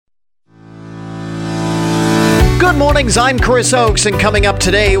Good mornings, I'm Chris Oakes, and coming up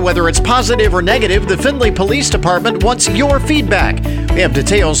today, whether it's positive or negative, the Findlay Police Department wants your feedback. We have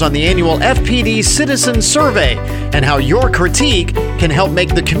details on the annual FPD Citizen Survey and how your critique can help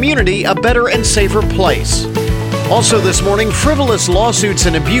make the community a better and safer place. Also this morning, frivolous lawsuits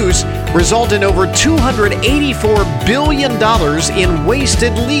and abuse result in over $284 billion in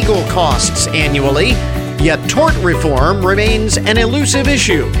wasted legal costs annually, yet tort reform remains an elusive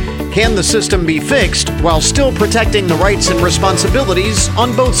issue. Can the system be fixed while still protecting the rights and responsibilities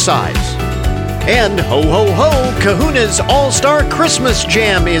on both sides? And ho ho ho, Kahuna's All-Star Christmas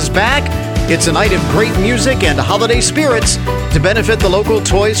Jam is back. It's a night of great music and holiday spirits to benefit the local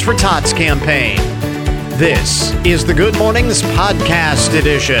Toys for Tots campaign. This is the Good Mornings Podcast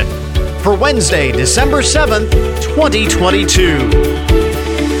Edition for Wednesday, December 7th, 2022.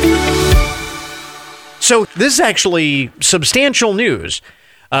 So this is actually substantial news.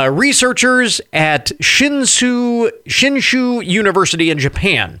 Researchers at Shinshu University in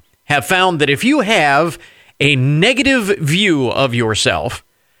Japan have found that if you have a negative view of yourself,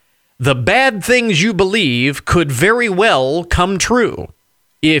 the bad things you believe could very well come true.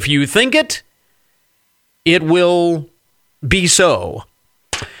 If you think it, it will be so.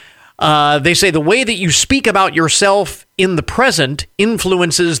 They say the way that you speak about yourself in the present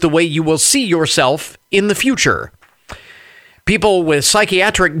influences the way you will see yourself in the future. People with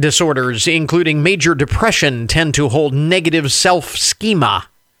psychiatric disorders, including major depression, tend to hold negative self-schema,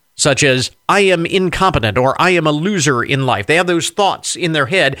 such as, I am incompetent or I am a loser in life. They have those thoughts in their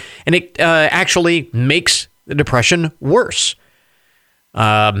head, and it actually makes the depression worse.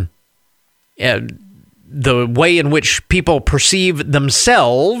 The way in which people perceive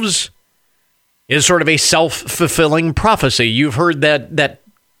themselves is sort of a self-fulfilling prophecy. You've heard that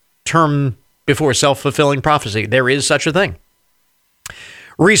term before, self-fulfilling prophecy. There is such a thing.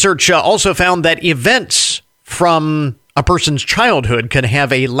 Research also found that events from a person's childhood can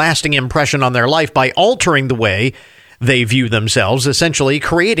have a lasting impression on their life by altering the way they view themselves, essentially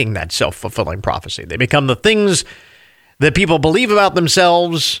creating that self-fulfilling prophecy. They become the things that people believe about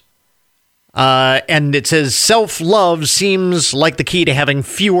themselves, and it says self-love seems like the key to having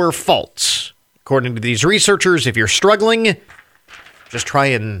fewer faults. According to these researchers, if you're struggling, just try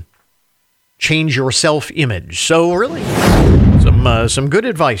and change your self-image. So really, some good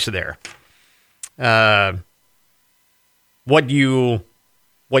advice there. What you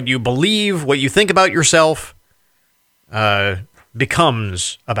believe, what you think about yourself,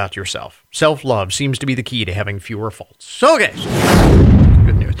 becomes about yourself. Self-love seems to be the key to having fewer faults. Okay,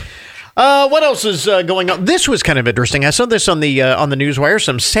 good news. What else is going on? This was kind of interesting. I saw this on the newswire.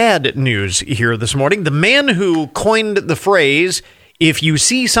 Some sad news here this morning. The man who coined the phrase, "If you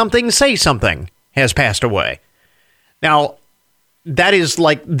see something, say something," has passed away. Now, that is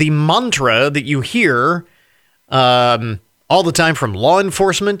like the mantra that you hear all the time from law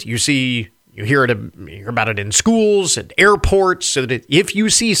enforcement. You hear about it in schools, at airports, so that if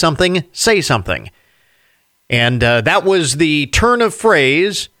you see something, say something. And that was the turn of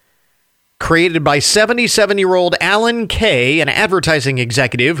phrase created by 77-year-old Alan Kay, an advertising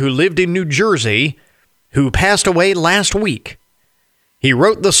executive who lived in New Jersey, who passed away last week. He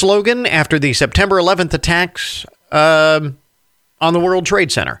wrote the slogan after the September 11th attacks on the World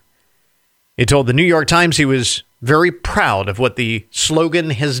Trade Center. He told the New York Times he was very proud of what the slogan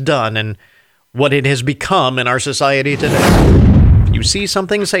has done and what it has become in our society today. If you see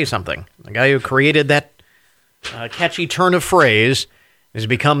something, say something. The guy who created that catchy turn of phrase has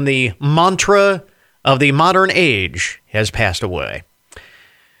become the mantra of the modern age, has passed away.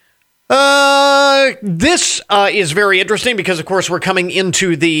 This is very interesting because, of course, we're coming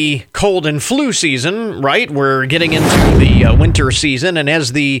into the cold and flu season, right? We're getting into the winter season, and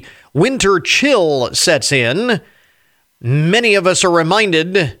as the winter chill sets in, many of us are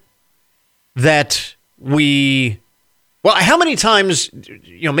reminded that how many times,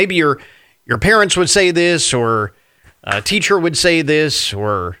 maybe your parents would say this, or a teacher would say this,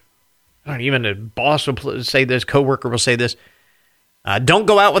 or even a boss will say this, coworker will say this. Don't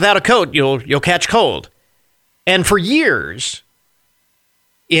go out without a coat. You'll catch cold. And for years,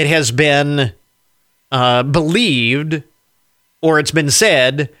 it has been believed, or it's been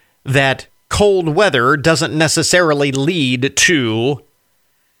said, that cold weather doesn't necessarily lead to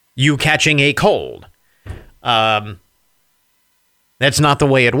you catching a cold. That's not the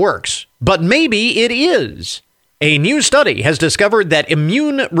way it works. But maybe it is. A new study has discovered that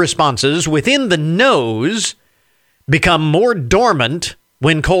immune responses within the nose become more dormant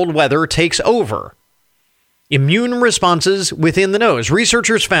when cold weather takes over. Immune responses within the nose.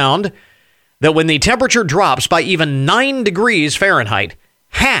 Researchers found that when the temperature drops by even 9 degrees Fahrenheit,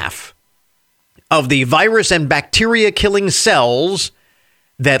 half of the virus and bacteria killing cells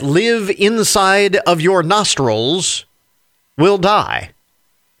that live inside of your nostrils will die.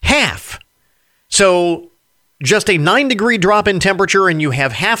 Half. So just a 9-degree drop in temperature and you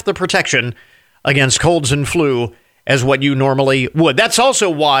have half the protection against colds and flu as what you normally would. That's also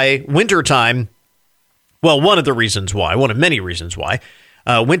why wintertime, well, one of many reasons why,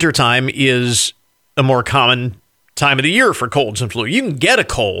 wintertime is a more common time of the year for colds and flu. You can get a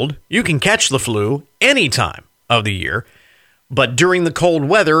cold, you can catch the flu any time of the year, but during the cold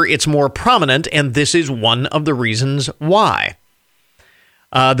weather, it's more prominent, and this is one of the reasons why.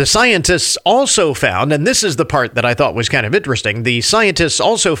 The scientists also found, and this is the part that I thought was kind of interesting, the scientists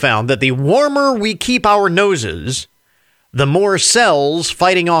also found that the warmer we keep our noses, the more cells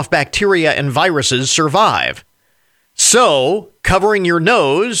fighting off bacteria and viruses survive. So, covering your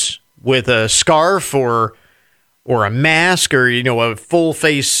nose with a scarf or a mask or, a full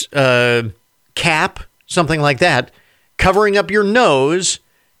face cap, something like that, covering up your nose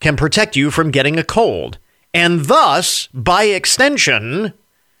can protect you from getting a cold. And thus, by extension,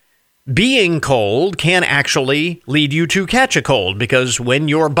 being cold can actually lead you to catch a cold, because when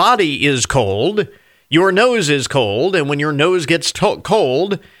your body is cold, your nose is cold, and when your nose gets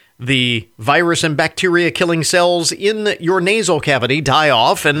cold, the virus and bacteria killing cells in your nasal cavity die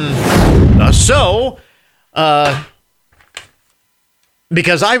off, and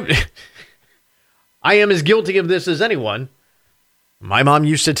because I am as guilty of this as anyone. My mom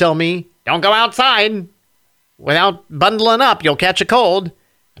used to tell me, don't go outside without bundling up, you'll catch a cold.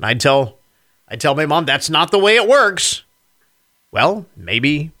 And I'd tell my mom, that's not the way it works. Well,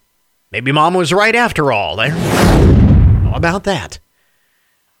 maybe mom was right after all. How about that?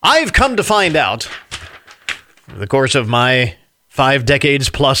 I've come to find out, over the course of my 5 decades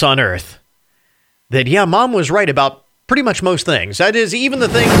plus on Earth, that, mom was right about pretty much most things. That is, even the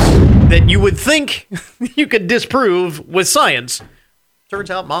things that you would think you could disprove with science.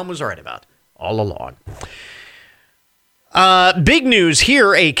 Turns out mom was right about all along. Big news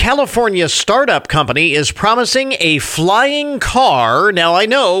here. A California startup company is promising a flying car. Now, I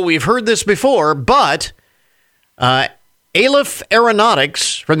know we've heard this before, but Aleph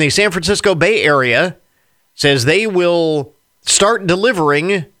Aeronautics from the San Francisco Bay Area says they will start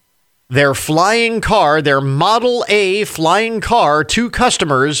delivering their flying car, their Model A flying car, to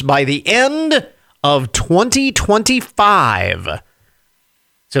customers by the end of 2025.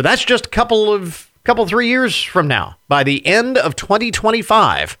 So that's just a couple 3 years from now. By the end of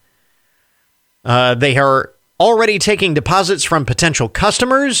 2025, they are already taking deposits from potential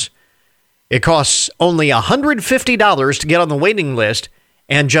customers. It costs only $150 to get on the waiting list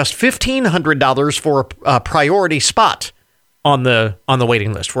and just $1,500 for a priority spot on the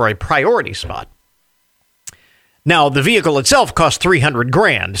waiting list for a priority spot. Now, the vehicle itself costs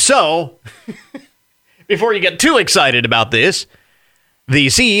 $300,000. So, before you get too excited about this, the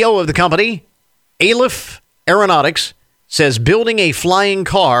CEO of the company, Aleph Aeronautics, says building a flying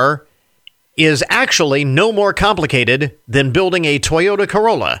car is actually no more complicated than building a Toyota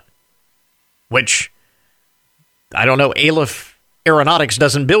Corolla, which, I don't know, Aleph Aeronautics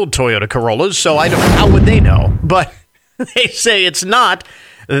doesn't build Toyota Corollas, so how would they know? But they say it's not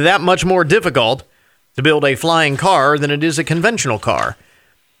that much more difficult to build a flying car than it is a conventional car,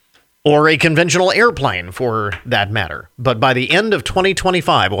 or a conventional airplane for that matter. But by the end of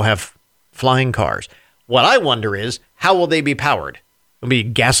 2025, we'll have flying cars. What I wonder is, how will they be powered? Will it be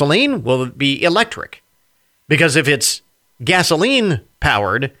gasoline? Will it be electric? Because if it's gasoline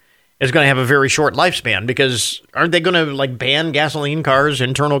powered, it's going to have a very short lifespan, because aren't they going to ban gasoline cars,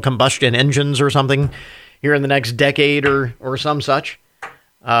 internal combustion engines or something here in the next decade or some such?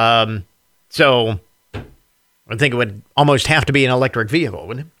 So I think it would almost have to be an electric vehicle,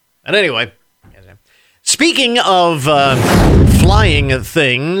 wouldn't it? And anyway, speaking of flying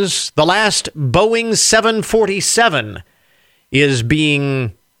things, the last Boeing 747 is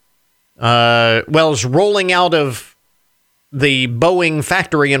being, is rolling out of the Boeing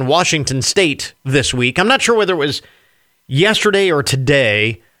factory in Washington State this week. I'm not sure whether it was yesterday or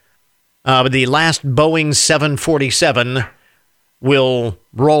today, but the last Boeing 747 will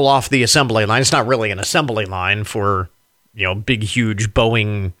roll off the assembly line. It's not really an assembly line for, big, huge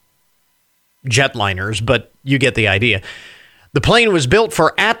Boeing jetliners, but you get the idea. The plane was built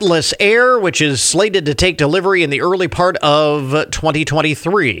for Atlas Air, which is slated to take delivery in the early part of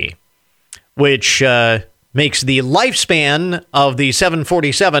 2023, which makes the lifespan of the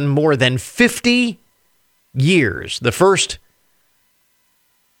 747 more than 50 years. The first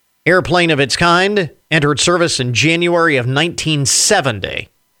airplane of its kind entered service in January of 1970.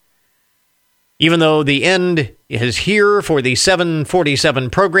 Even though the end is here for the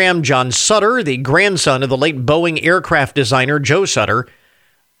 747 program, John Sutter, the grandson of the late Boeing aircraft designer Joe Sutter,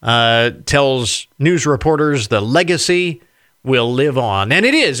 tells news reporters the legacy will live on. And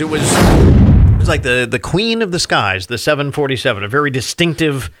it is. It was like the queen of the skies, the 747, a very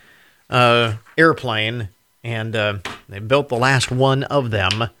distinctive airplane. And they built the last one of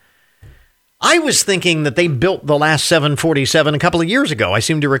them. I was thinking that they built the last 747 a couple of years ago. I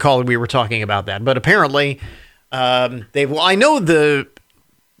seem to recall that we were talking about that. But apparently, I know the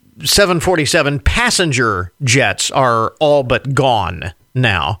 747 passenger jets are all but gone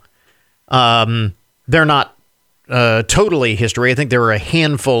now. They're not totally history. I think there are a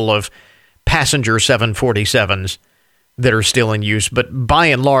handful of passenger 747s that are still in use. But by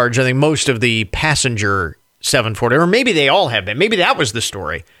and large, I think most of the passenger 740, or maybe they all have been. Maybe that was the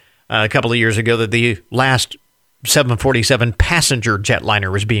story a couple of years ago, that the last 747 passenger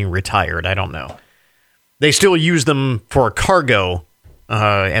jetliner was being retired. I don't know. They still use them for cargo,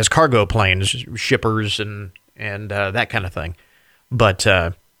 as cargo planes, shippers and that kind of thing. But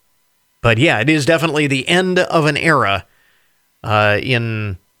yeah, it is definitely the end of an era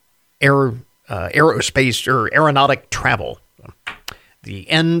in aerospace or aeronautic travel. The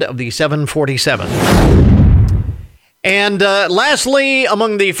end of the 747. And lastly,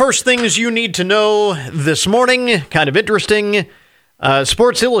 among the first things you need to know this morning, kind of interesting,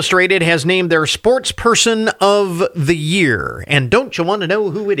 Sports Illustrated has named their Sports Person of the Year. And don't you want to know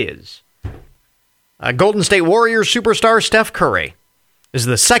who it is? Golden State Warriors superstar Steph Curry. This is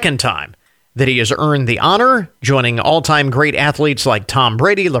the second time that he has earned the honor, joining all-time great athletes like Tom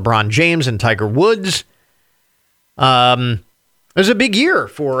Brady, LeBron James, and Tiger Woods. It was a big year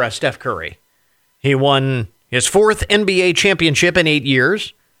for Steph Curry. He won his fourth NBA championship in 8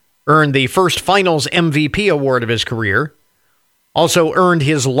 years, earned the first Finals MVP award of his career, also earned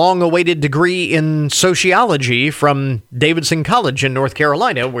his long-awaited degree in sociology from Davidson College in North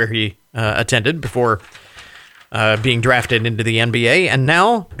Carolina, where he attended before being drafted into the NBA, and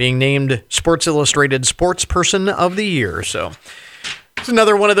now being named Sports Illustrated Sports Person of the Year. So it's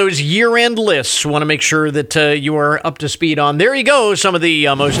another one of those year-end lists. Want to make sure that you are up to speed on. There you go, some of the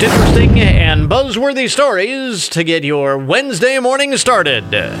most interesting and buzzworthy stories to get your Wednesday morning started.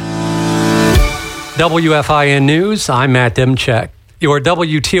 WFIN News, I'm Matt Demchek. Your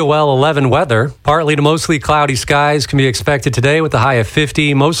WTOL 11 weather. Partly to mostly cloudy skies can be expected today with a high of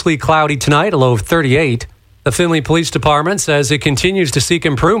 50. Mostly cloudy tonight, a low of 38. The Findlay Police Department says it continues to seek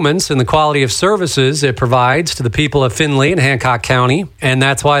improvements in the quality of services it provides to the people of Findlay and Hancock County. And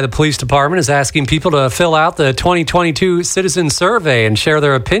that's why the police department is asking people to fill out the 2022 Citizen Survey and share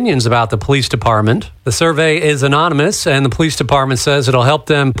their opinions about the police department. The survey is anonymous, and the police department says it'll help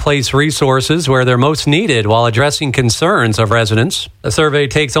them place resources where they're most needed while addressing concerns of residents. The survey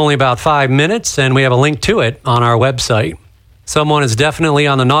takes only about 5 minutes, and we have a link to it on our website. Someone is definitely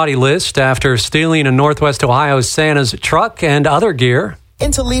on the naughty list after stealing a Northwest Ohio Santa's truck and other gear.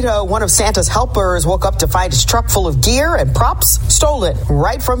 In Toledo, one of Santa's helpers woke up to find his truck full of gear and props stolen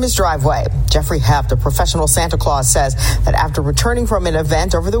right from his driveway. Jeffrey Heft, a professional Santa Claus, says that after returning from an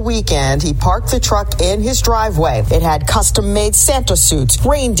event over the weekend, he parked the truck in his driveway. It had custom-made Santa suits,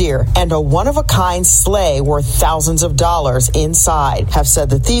 reindeer, and a one-of-a-kind sleigh worth thousands of dollars inside. Heft said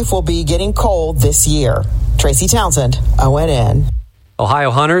the thief will be getting cold this year. Tracy Townsend, ONN.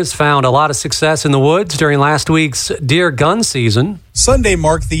 Ohio hunters found a lot of success in the woods during last week's deer gun season. Sunday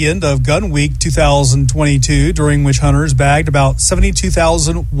marked the end of Gun Week 2022, during which hunters bagged about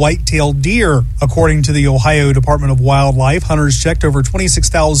 72,000 white-tailed deer. According to the Ohio Department of Wildlife, hunters checked over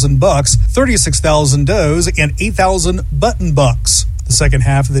 26,000 bucks, 36,000 does, and 8,000 button bucks. The second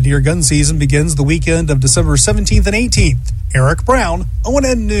half of the deer gun season begins the weekend of December 17th and 18th. Eric Brown,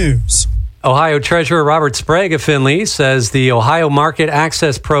 ONN News. Ohio Treasurer Robert Sprague of Findlay says the Ohio Market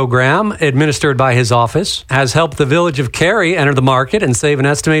Access Program, administered by his office, has helped the village of Cary enter the market and save an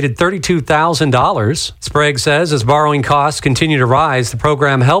estimated $32,000. Sprague says as borrowing costs continue to rise, the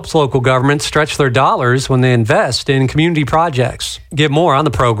program helps local governments stretch their dollars when they invest in community projects. Get more on the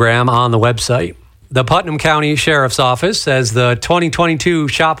program on the website. The Putnam County Sheriff's Office says the 2022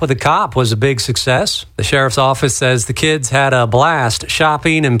 Shop with a Cop was a big success. The Sheriff's Office says the kids had a blast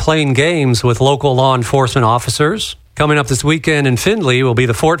shopping and playing games with local law enforcement officers. Coming up this weekend in Findlay will be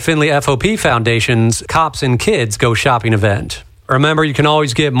the Fort Findlay FOP Foundation's Cops and Kids Go Shopping event. Remember, you can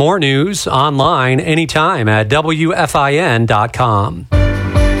always get more news online anytime at WFIN.com.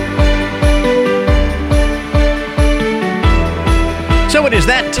 So it is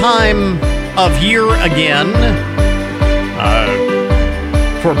that time of year again.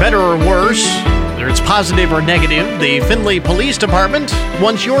 For better or worse, whether it's positive or negative, the Findlay Police Department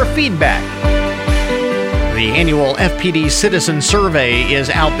wants your feedback. The annual FPD Citizen Survey is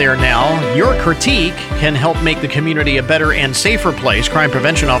out there now. Your critique can help make the community a better and safer place. Crime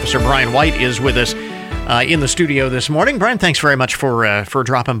Prevention Officer Brian White is with us in the studio this morning. Brian, thanks very much for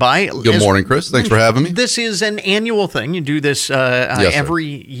dropping by. Good morning, Chris. Thanks for having me. This is an annual thing. You do this every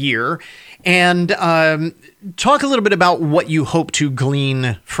year. And talk a little bit about what you hope to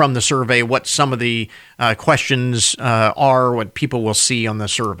glean from the survey, what some of the questions are, what people will see on the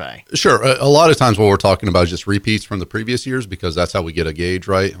survey. Sure. A lot of times what we're talking about is just repeats from the previous years, because that's how we get a gauge,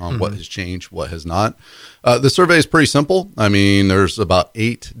 right, on what has changed, what has not. The survey is pretty simple. I mean, there's about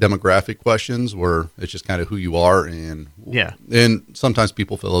 8 demographic questions where it's just kind of who you are. And sometimes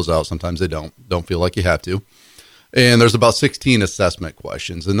people fill those out. Sometimes they don't feel like you have to. And there's about 16 assessment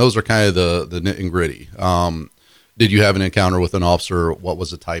questions, and those are kind of the nit and gritty. Did you have an encounter with an officer? What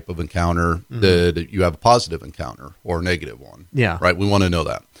was the type of encounter? Did you have a positive encounter or a negative one? Yeah. Right? We want to know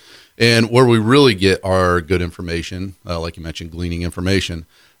that. And where we really get our good information, like you mentioned, gleaning information,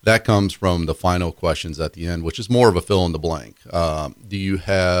 that comes from the final questions at the end, which is more of a fill in the blank. Do you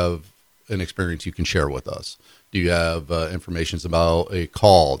have an experience you can share with us? Do you have information about a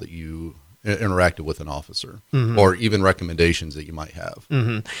call that you interacted with an officer, or even recommendations that you might have?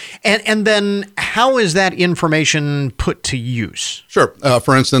 And then how is that information put to use? Sure.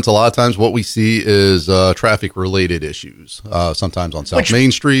 For instance, a lot of times what we see is traffic-related issues, sometimes on South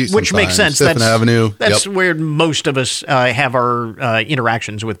Main Street, which makes sense. Stiffen Avenue. That's where most of us have our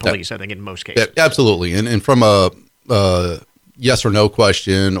interactions with police, I think, in most cases. Yeah, absolutely. And from a yes or no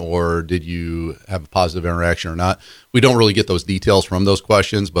question, or did you have a positive interaction or not, we don't really get those details from those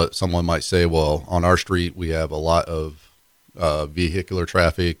questions, but someone might say, well, on our street, we have a lot of vehicular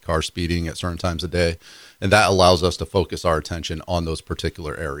traffic, car speeding at certain times of day, and that allows us to focus our attention on those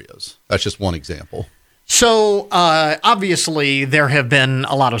particular areas. That's just one example. So, obviously, there have been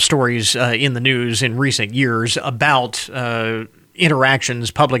a lot of stories in the news in recent years about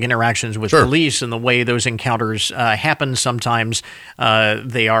public interactions with police, and the way those encounters happen. Sometimes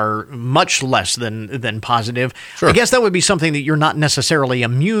they are much less than positive. Sure. I guess that would be something that you're not necessarily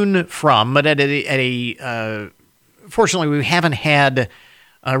immune from, but fortunately, we haven't had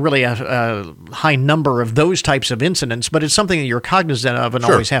really a high number of those types of incidents, but it's something that you're cognizant of and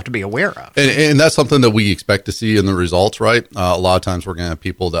always have to be aware of. And that's something that we expect to see in the results, right? A lot of times we're going to have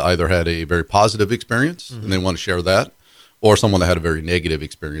people that either had a very positive experience and they want to share that, or someone that had a very negative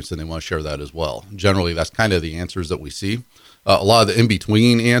experience and they want to share that as well. Generally, that's kind of the answers that we see. A lot of the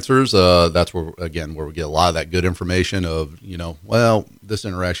in-between answers, that's where we get a lot of that good information of, well, this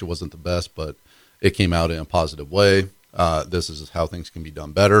interaction wasn't the best, but it came out in a positive way. This is how things can be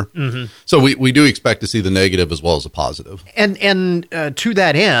done better. So we do expect to see the negative as well as the positive. And to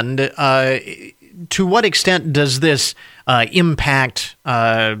that end, to what extent does this impact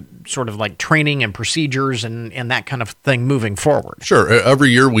sort of like training and procedures and that kind of thing moving forward? Sure. Every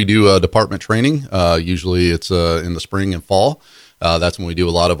year we do department training. Usually it's in the spring and fall. That's when we do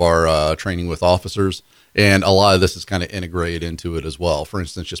a lot of our training with officers. And a lot of this is kind of integrated into it as well. For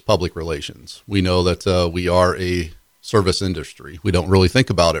instance, just public relations. We know that we are a service industry. We don't really think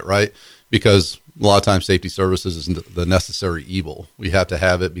about it, right? Because a lot of times safety services is the necessary evil. We have to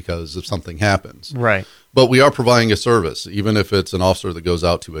have it because if something happens. Right. But we are providing a service. Even if it's an officer that goes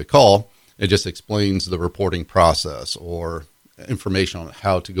out to a call, it just explains the reporting process or information on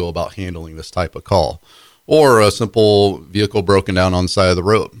how to go about handling this type of call. Or a simple vehicle broken down on the side of the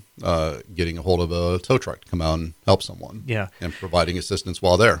road, getting a hold of a tow truck to come out and help someone. Yeah. And providing assistance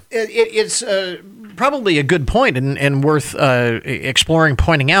while there. It's probably a good point and worth exploring,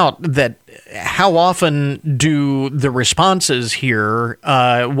 pointing out that how often do the responses here,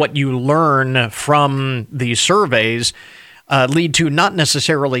 what you learn from these surveys, lead to not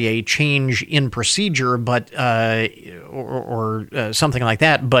necessarily a change in procedure, but or something like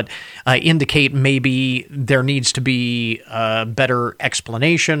that, but indicate maybe there needs to be better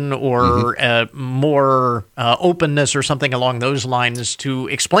explanation or more openness or something along those lines to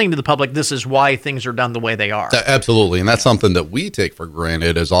explain to the public this is why things are done the way they are. Absolutely, and that's something that we take for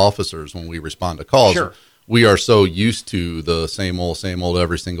granted as officers when we respond to calls. Sure. We are so used to the same old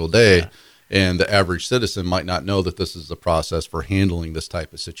every single day. Yeah. And the average citizen might not know that this is the process for handling this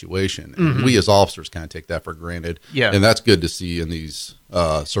type of situation. And we as officers kind of take that for granted. Yeah. And that's good to see in these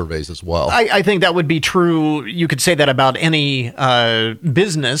surveys as well. I think that would be true. You could say that about any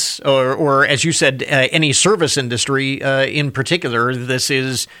business or, as you said, any service industry in particular. This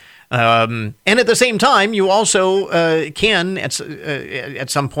is... and at the same time, you also can, at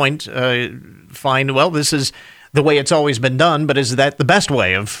some point, find, well, this is the way it's always been done, but is that the best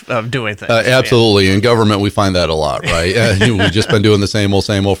way of doing things? Absolutely. In government, we find that a lot, right? We've just been doing the same old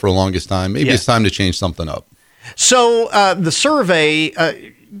for the longest time. Maybe it's time to change something up. So the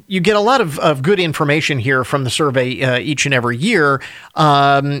survey, you get a lot of good information here from the survey each and every year.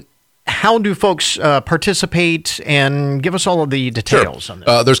 How do folks participate, and give us all of the details on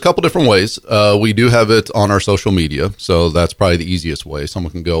this? There's a couple different ways. We do have it on our social media, so that's probably the easiest way.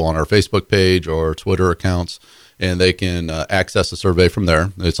 Someone can go on our Facebook page or Twitter accounts, and they can access the survey from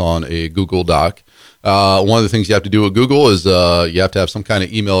there. It's on a Google Doc. One of the things you have to do with Google is you have to have some kind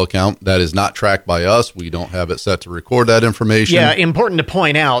of email account that is not tracked by us. We don't have it set to record that information. Yeah, important to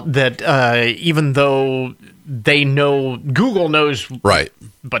point out that even though they know, Google knows, right,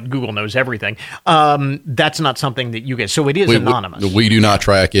 but Google knows everything, that's not something that you get. So it is anonymous. We do not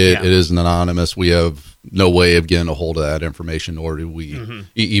track it. Yeah. It is anonymous. We have no way of getting a hold of that information, nor do we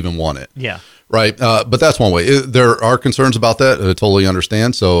even want it. Yeah. Right. But that's one way. There are concerns about that. I totally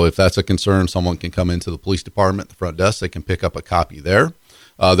understand. So if that's a concern, someone can come into the police department, the front desk. They can pick up a copy there.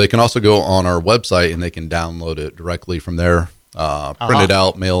 They can also go on our website and they can download it directly from there, print it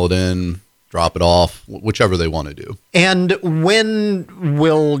out, mail it in, drop it off, whichever they want to do. And when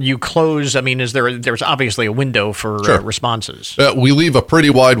will you close? I mean, there's obviously a window for responses. We leave a pretty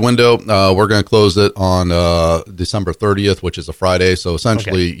wide window. We're going to close it on December 30th, which is a Friday. So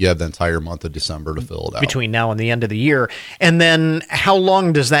essentially, you have the entire month of December to fill it out. Between now and the end of the year. And then how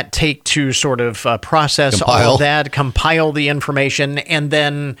long does that take to sort of process all of that, compile the information, and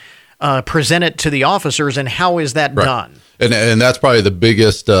then present it to the officers? And how is that done? And that's probably the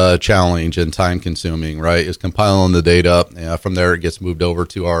biggest challenge and time consuming, right, is compiling the data. From there, it gets moved over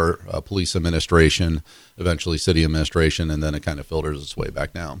to our police administration, eventually city administration, and then it kind of filters its way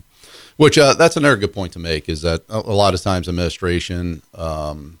back down. Which that's another good point to make, is that a lot of times administration,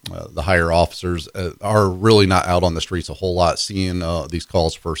 the higher officers are really not out on the streets a whole lot seeing these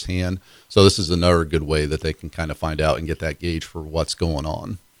calls firsthand. So this is another good way that they can kind of find out and get that gauge for what's going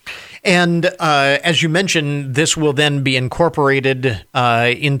on. And as you mentioned, this will then be incorporated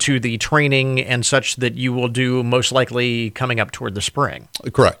into the training and such that you will do most likely coming up toward the spring.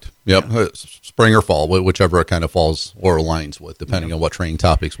 Correct. Yep. Yeah. Spring or fall, whichever it kind of falls or aligns with, depending on what training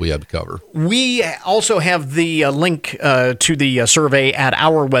topics we have to cover. We also have the link to the survey at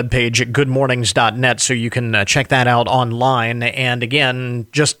our webpage at goodmornings.net, so you can check that out online. And again,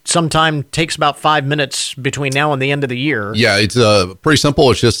 just sometime takes about 5 minutes between now and the end of the year. Yeah, it's pretty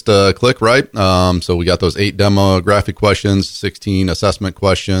simple. It's just click, right? So we got those 8 demographic questions, 16 assessment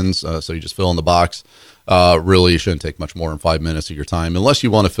questions. So you just fill in the box. Really, it shouldn't take much more than 5 minutes of your time, unless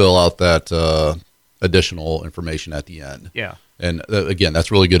you want to fill out that additional information at the end. Yeah. And again,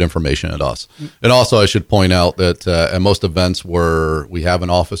 that's really good information at us. And also, I should point out that at most events where we have an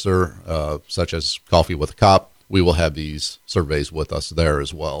officer, such as Coffee with a Cop, we will have these surveys with us there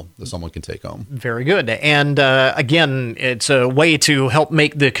as well that someone can take home. Very good. And again, it's a way to help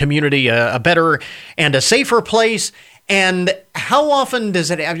make the community a better and a safer place. And how often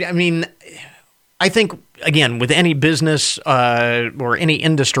does it, I mean, I think, again, with any business or any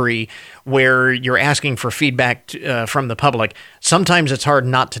industry where you're asking for feedback from the public, sometimes it's hard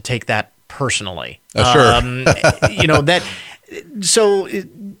not to take that personally. Sure. So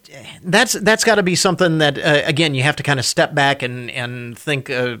that's got to be something that, again, you have to kind of step back and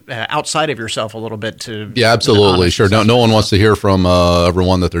think outside of yourself a little bit to. Yeah, absolutely. Sure. No one wants to hear from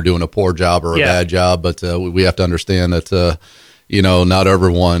everyone that they're doing a poor job or a bad job, but we have to understand that, not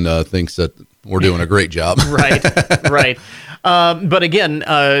everyone thinks that we're doing a great job. Right. But again,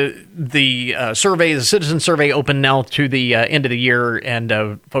 the survey, the citizen survey, open now to the end of the year,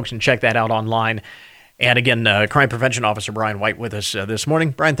 and folks can check that out online. And again, Crime Prevention Officer Brian White with us this morning.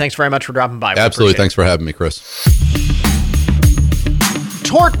 Brian, thanks very much for dropping by. Absolutely. Thanks for having me, Chris.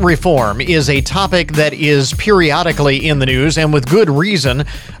 Tort reform is a topic that is periodically in the news, and with good reason.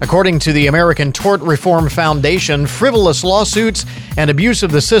 According to the American Tort Reform Foundation, frivolous lawsuits and abuse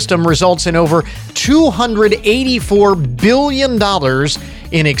of the system results in over $284 billion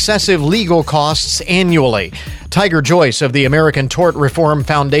in excessive legal costs annually. Tiger Joyce of the American Tort Reform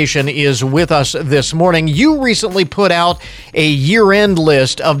Foundation is with us this morning. You recently put out a year-end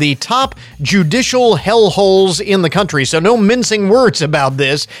list of the top judicial hellholes in the country, so no mincing words about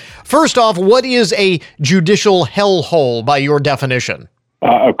this. First off, what is a judicial hellhole by your definition?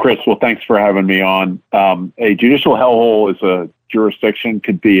 Chris, well, thanks for having me on. A judicial hellhole is a jurisdiction,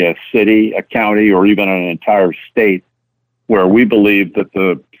 could be a city, a county, or even an entire state, where we believe that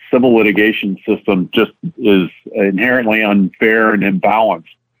the civil litigation system just is inherently unfair and imbalanced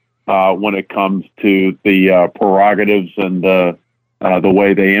when it comes to the prerogatives and the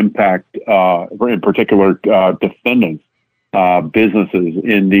way they impact, in particular, defendants, businesses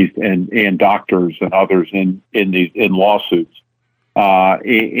in these and doctors and others in lawsuits.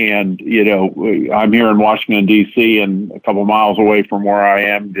 And, I'm here in Washington, D.C., and a couple miles away from where I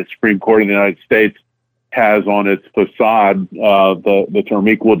am, the Supreme Court of the United States has on its facade the term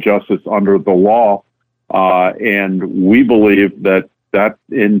equal justice under the law. And we believe that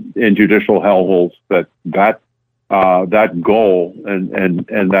in judicial hellholes, that goal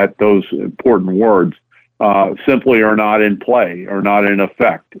and that those important words simply are not in play, are not in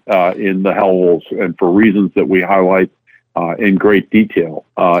effect in the hellholes, and for reasons that we highlight in great detail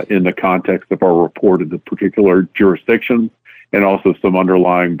in the context of our report of the particular jurisdictions and also some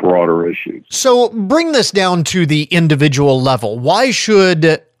underlying broader issues. So bring this down to the individual level. Why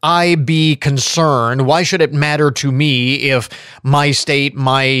should I be concerned? Why should it matter to me if my state,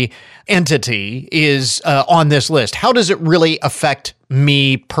 my entity is on this list? How does it really affect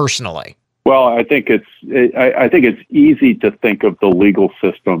me personally? Well, I think it's easy to think of the legal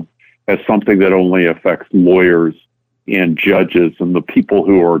system as something that only affects lawyers and judges and the people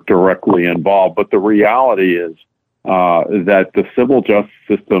who are directly involved. But the reality is that the civil justice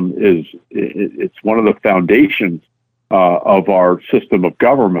system it's one of the foundations of our system of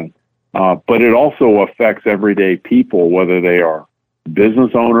government, but it also affects everyday people, whether they are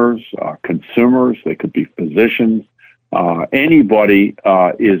business owners, consumers, they could be physicians, anybody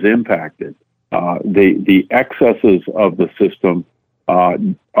is impacted. The excesses of the system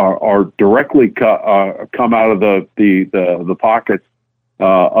are directly come out of the pockets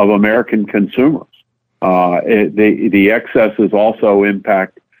of American consumers. The excesses also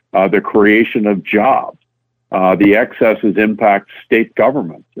impact the creation of jobs. The excesses impact state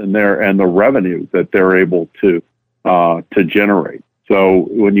governments and the revenue that they're able to generate. So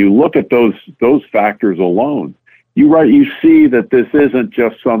when you look at those factors alone, you see that this isn't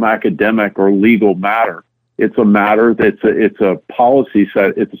just some academic or legal matter. It's a matter it's a policy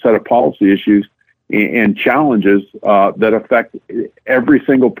set. It's a set of policy issues and challenges that affect every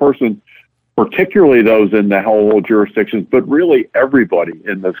single person, particularly those in the hellhole jurisdictions, but really everybody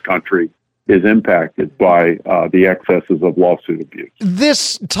in this country is impacted by the excesses of lawsuit abuse.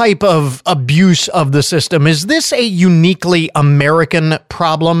 This type of abuse of the system, is this a uniquely American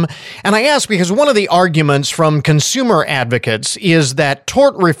problem? And I ask because one of the arguments from consumer advocates is that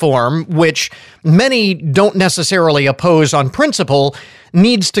tort reform, which many don't necessarily oppose on principle,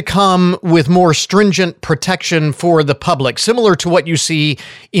 needs to come with more stringent protection for the public, similar to what you see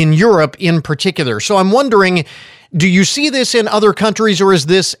in Europe in particular. So I'm wondering, do you see this in other countries, or is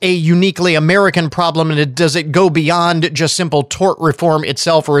this a uniquely American problem, and does it go beyond just simple tort reform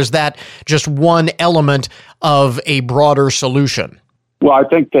itself, or is that just one element of a broader solution? Well, I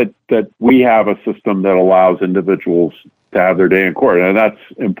think that we have a system that allows individuals to have their day in court, and that's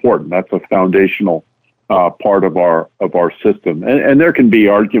important. That's a foundational part of our system, and there can be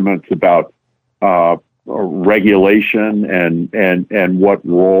arguments about regulation and what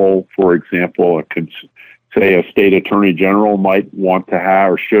role, for example, say a state attorney general might want to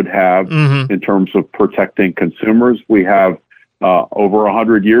have or should have in terms of protecting consumers. We have over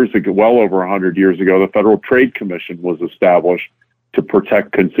 100 years ago, the Federal Trade Commission was established to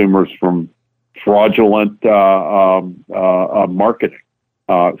protect consumers from fraudulent marketing.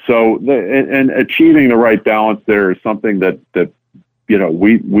 And achieving the right balance there is something that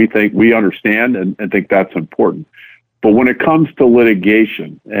we think we understand and think that's important. But when it comes to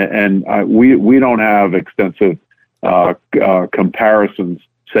litigation, and we don't have extensive comparisons,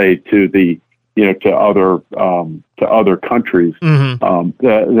 say to other countries.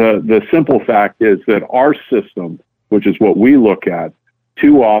 The simple fact is that our system, which is what we look at,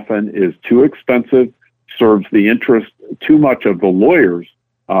 too often is too expensive, serves the interest too much of the lawyers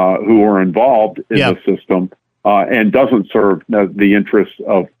who are involved in the system, and doesn't serve the interests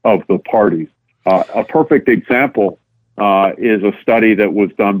of the parties. A perfect example is a study that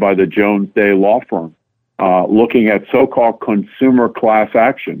was done by the Jones Day law firm, looking at so-called consumer class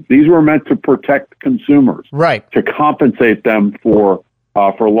actions. These were meant to protect consumers, right? To compensate them for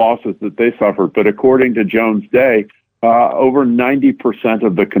losses that they suffered. But according to Jones Day, over 90%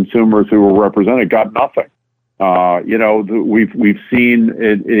 of the consumers who were represented got nothing. We've seen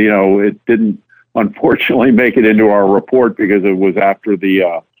it. It didn't unfortunately make it into our report because it was after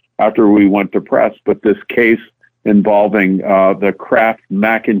we went to press. But this case involving the Kraft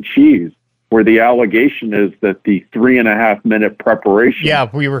mac and cheese, where the allegation is that the 3.5 minute preparation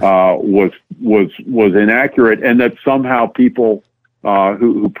was inaccurate, and that somehow people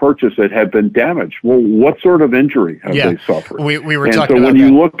who purchased it had been damaged. Well, what sort of injury have they suffered? We were and talking so about when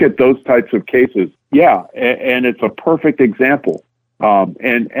you look at those types of cases, and it's a perfect example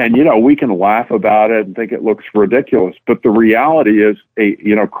And we can laugh about it and think it looks ridiculous, but the reality is,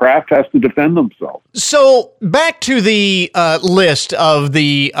 Kraft has to defend themselves. So back to the list of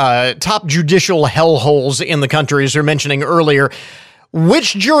the top judicial hellholes in the country, as you're mentioning earlier.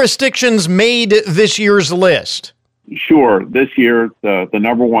 Which jurisdictions made this year's list? Sure. This year, the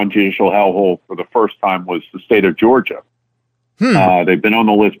number one judicial hellhole for the first time was the state of Georgia. They've been on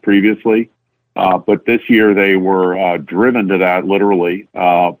the list previously. But this year they were driven to that literally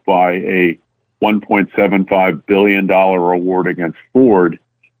by a $1.75 billion award against Ford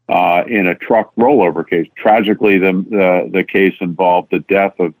in a truck rollover case. Tragically, the case involved the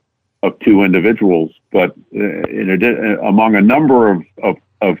death of two individuals. But among a number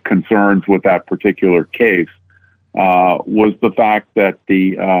of concerns with that particular case was the fact that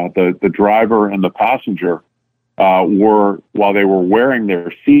the driver and the passenger while they were wearing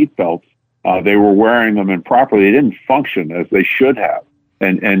their seat belts, they were wearing them improperly. They didn't function as they should have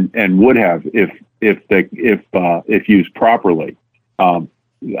and would have if used properly.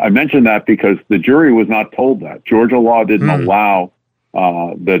 I mention that because the jury was not told that. Georgia law didn't allow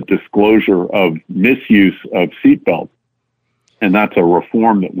the disclosure of misuse of seatbelts, and that's a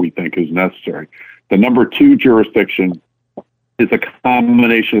reform that we think is necessary. The number two jurisdiction is a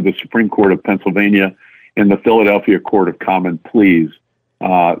combination of the Supreme Court of Pennsylvania and the Philadelphia Court of Common Pleas.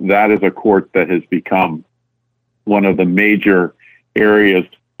 That is a court that has become one of the major areas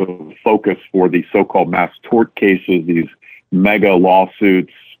of focus for the so-called mass tort cases, these mega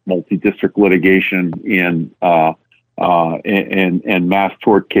lawsuits, multi-district litigation, and mass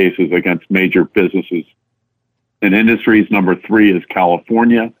tort cases against major businesses and industries. Number three is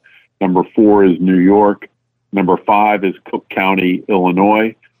California. Number four is New York. Number five is Cook County,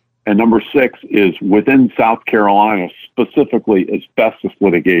 Illinois. And number six is within South Carolina, specifically asbestos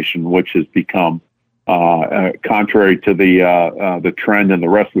litigation, which has become, contrary to the trend in the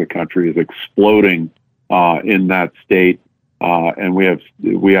rest of the country, is exploding in that state. And we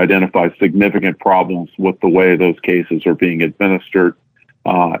identify significant problems with the way those cases are being administered.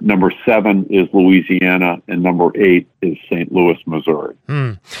 Number seven is Louisiana, and number eight is St. Louis, Missouri.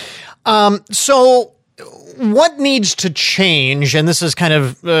 So what needs to change, and this is kind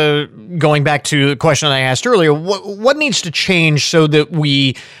of going back to the question I asked earlier, what needs to change so that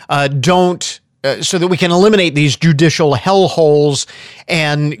we so that we can eliminate these judicial hellholes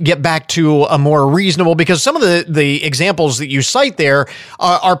and get back to a more reasonable, because some of the examples that you cite there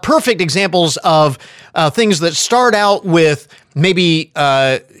are perfect examples of things that start out with maybe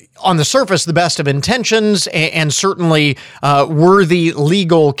on the surface the best of intentions and certainly worthy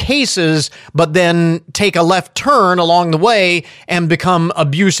legal cases, but then take a left turn along the way and become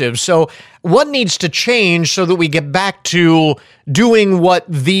abusive. So what needs to change so that we get back to doing what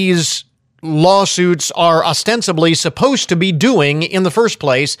these lawsuits are ostensibly supposed to be doing in the first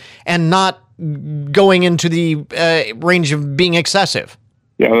place and not going into the range of being excessive?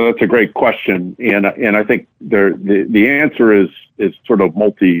 Yeah, that's a great question, and I think the answer is sort of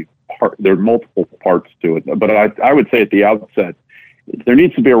there are multiple parts to it. But I would say at the outset, there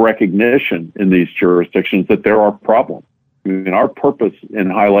needs to be a recognition in these jurisdictions that there are problems. I mean, our purpose in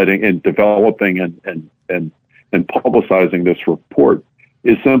highlighting and developing and publicizing this report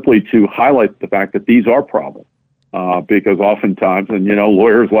is simply to highlight the fact that these are problems, because oftentimes, and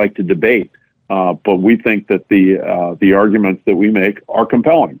lawyers like to debate, but we think that the arguments that we make are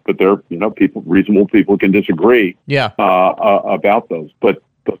compelling. But they're reasonable people can disagree about those. But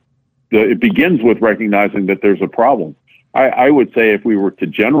it begins with recognizing that there's a problem. I would say if we were to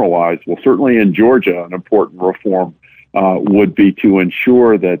generalize, well, certainly in Georgia, an important reform would be to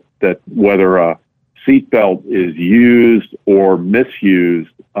ensure that whether a seatbelt is used or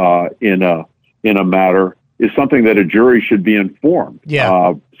misused in a matter is something that a jury should be informed.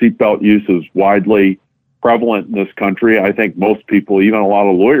 Seatbelt use is widely prevalent in this country. I think most people, even a lot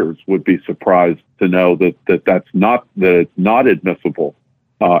of lawyers, would be surprised to know that it's not admissible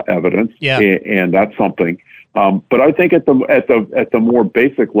evidence, and that's something. But I think at the more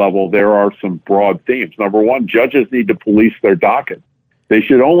basic level, there are some broad themes. Number one, judges need to police their docket. They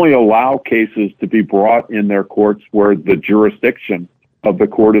should only allow cases to be brought in their courts where the jurisdiction of the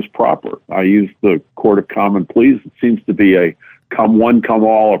court is proper. I use the Court of Common Pleas. It seems to be a come one, come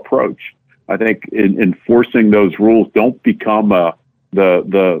all approach. I think in enforcing those rules don't become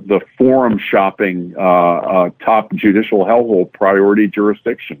the forum shopping top judicial hellhole priority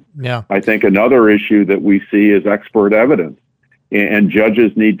jurisdiction. I think another issue that we see is expert evidence, and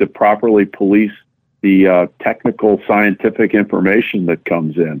judges need to properly police the technical scientific information that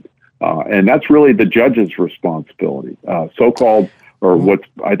comes in. And that's really the judge's responsibility. So-called, or what's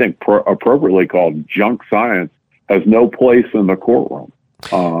I think appropriately called junk science, has no place in the courtroom,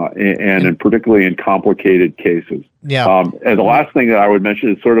 and particularly in complicated cases. Yeah. And the last thing that I would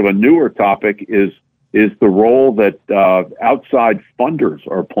mention is sort of a newer topic is the role that outside funders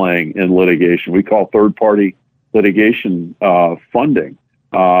are playing in litigation. We call third-party litigation funding.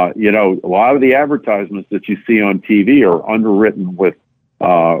 A lot of the advertisements that you see on TV are underwritten with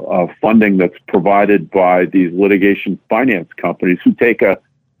funding that's provided by these litigation finance companies who take a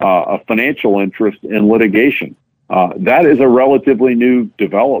financial interest in litigation. That is a relatively new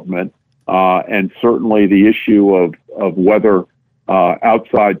development, and certainly the issue of whether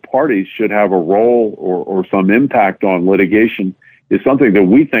outside parties should have a role or some impact on litigation is something that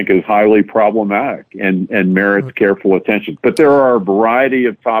we think is highly problematic and merits careful attention. But there are a variety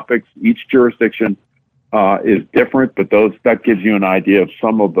of topics. Each jurisdiction is different, but that gives you an idea of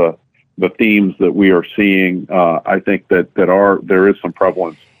some of the themes that we are seeing. I think that there is some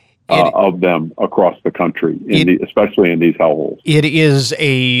prevalence of them across the country, especially in these hellholes. It is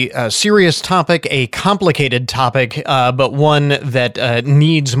a serious topic, a complicated topic, but one that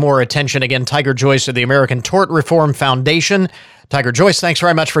needs more attention. Again, Tiger Joyce of the American Tort Reform Foundation. Tiger Joyce, thanks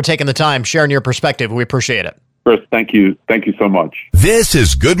very much for taking the time, sharing your perspective. We appreciate it. Chris, thank you. Thank you so much. This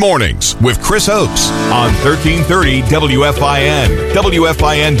is Good Mornings with Chris Oakes on 1330 WFIN,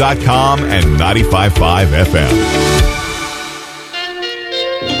 WFIN.com, and 95.5 FM.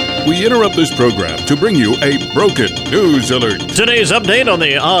 We interrupt this program to bring you a broken news alert. Today's update on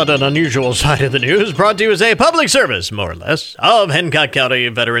the odd and unusual side of the news brought to you as a public service, more or less, of Hancock County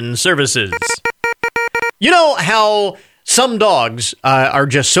Veteran Services. You know how some dogs are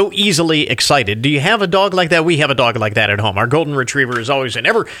just so easily excited. Do you have a dog like that? We have a dog like that at home. Our golden retriever is always,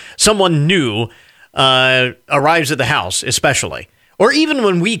 whenever someone new arrives at the house, especially, or even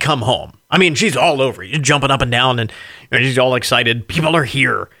when we come home. I mean, she's all over you, jumping up and down, and she's all excited. People are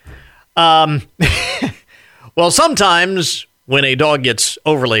here. Well, sometimes when a dog gets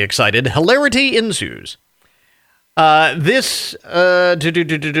overly excited, hilarity ensues. This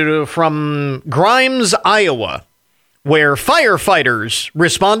from Grimes, Iowa, where firefighters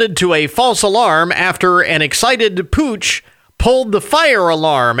responded to a false alarm after an excited pooch pulled the fire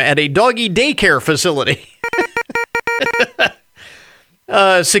alarm at a doggy daycare facility.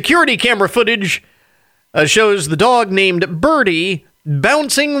 Security camera footage shows the dog named Birdie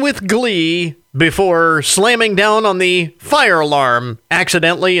bouncing with glee before slamming down on the fire alarm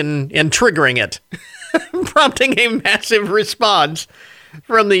accidentally and triggering it, prompting a massive response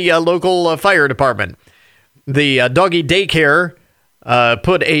from the local fire department. The doggy daycare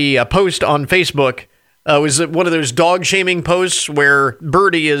put a post on Facebook. Was it one of those dog shaming posts where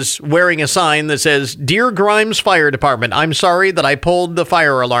Birdie is wearing a sign that says, "Dear Grimes Fire Department, I'm sorry that I pulled the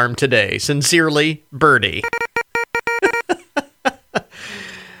fire alarm today. Sincerely, Birdie."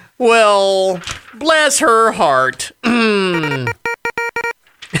 Well, bless her heart.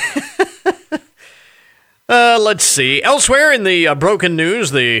 Let's see. Elsewhere in the broken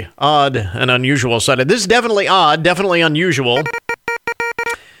news, the odd and unusual side of this is definitely odd, definitely unusual.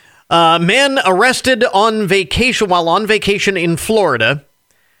 Man arrested on vacation while on vacation in Florida.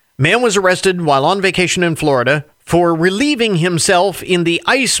 Man was arrested while on vacation in Florida for relieving himself in the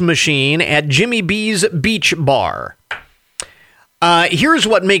ice machine at Jimmy B's Beach Bar. Here's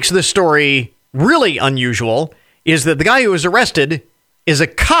what makes this story really unusual, is that the guy who was arrested is a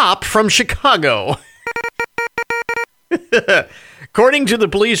cop from Chicago. According to the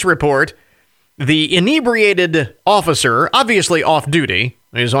police report, the inebriated officer, obviously off duty,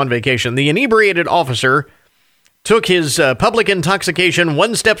 he was on vacation, the inebriated officer took his public intoxication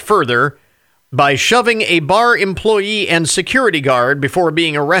one step further by shoving a bar employee and security guard before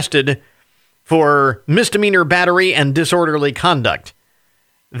being arrested for misdemeanor battery and disorderly conduct.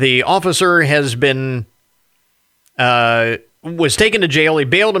 The officer has been, was taken to jail. He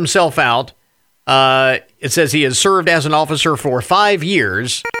bailed himself out. It says he has served as an officer for 5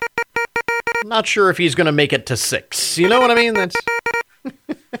 years. I'm not sure if he's going to make it to 6. You know what I mean? That's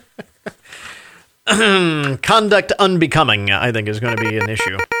conduct unbecoming, I think, is going to be an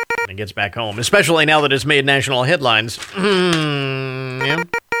issue when he gets back home, especially now that it's made national headlines. Yeah.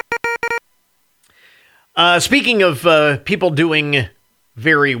 Speaking of people doing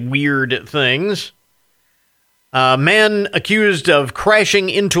very weird things, a man accused of crashing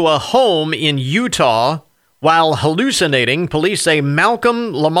into a home in Utah while hallucinating, police say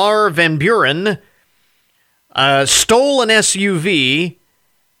Malcolm Lamar Van Buren stole an SUV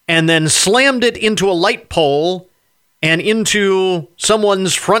and then slammed it into a light pole and into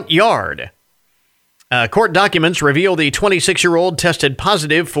someone's front yard. Court documents reveal the 26-year-old tested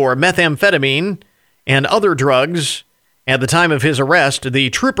positive for methamphetamine and other drugs At the time of his arrest,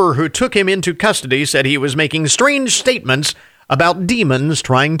 the trooper who took him into custody said he was making strange statements about demons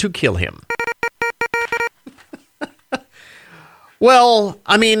trying to kill him. Well,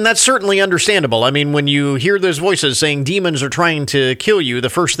 I mean, that's certainly understandable. I mean, when you hear those voices saying demons are trying to kill you, the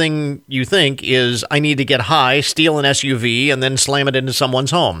first thing you think is, I need to get high, steal an SUV, and then slam it into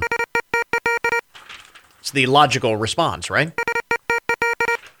someone's home. It's the logical response, right?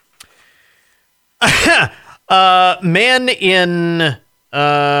 Man in,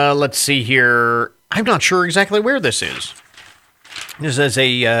 let's see here. I'm not sure exactly where this is. This is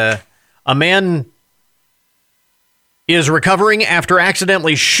a man is recovering after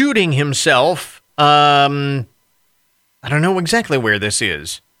accidentally shooting himself. I don't know exactly where this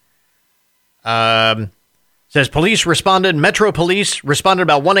is. Says police responded, Metro Police responded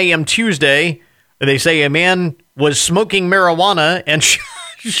about 1 a.m. Tuesday. They say a man was smoking marijuana and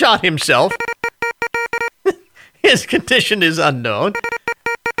shot himself. His condition is unknown.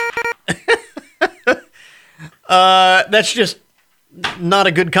 That's just not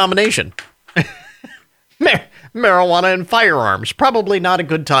a good combination. Marijuana and firearms. Probably not a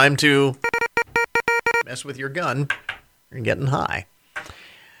good time to mess with your gun. You're getting high.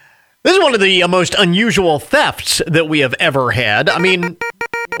 This is one of the most unusual thefts that we have ever had. I mean,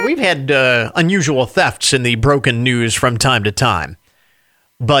 we've had unusual thefts in the broken news from time to time.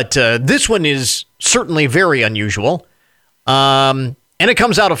 But this one is certainly very unusual. And it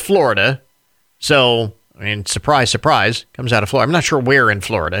comes out of Florida. So, I mean, surprise, surprise, comes out of Florida. I'm not sure where in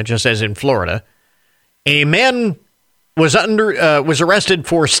Florida, it just says in Florida. A man was arrested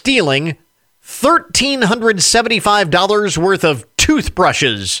for stealing $1,375 worth of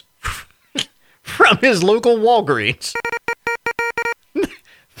toothbrushes from his local Walgreens.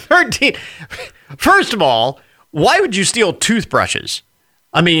 13. First of all, why would you steal toothbrushes?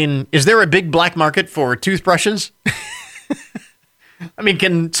 I mean, is there a big black market for toothbrushes? I mean,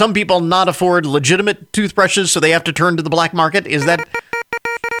 can some people not afford legitimate toothbrushes, so they have to turn to the black market? Is that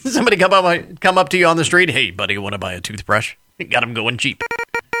somebody come up to you on the street? Hey, buddy, you want to buy a toothbrush? You got them going cheap.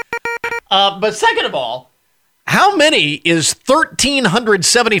 But second of all, how many is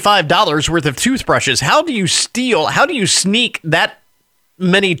 $1,375 worth of toothbrushes? How do you sneak that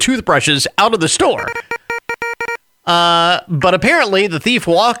many toothbrushes out of the store? But apparently the thief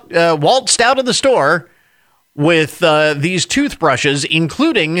waltzed out of the store with these toothbrushes,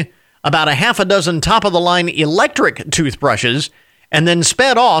 including about a half a dozen top-of-the-line electric toothbrushes, and then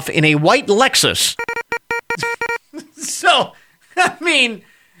sped off in a white Lexus. So, I mean,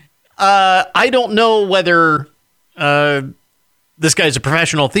 I don't know whether this guy's a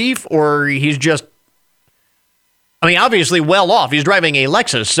professional thief or he's just, I mean, obviously well off. He's driving a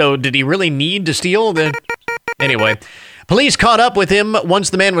Lexus, so did he really need to steal the... Anyway, police caught up with him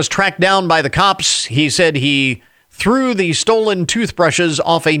once the man was tracked down by the cops. He said he threw the stolen toothbrushes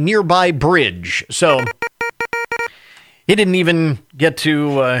off a nearby bridge. So he didn't even get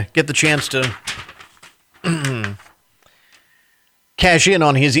the chance to cash in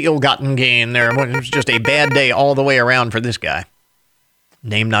on his ill-gotten gain there. It was just a bad day all the way around for this guy.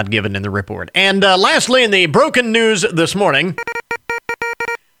 Name not given in the report. And lastly, in the broken news this morning,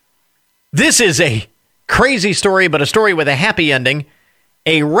 this is a crazy story, but a story with a happy ending.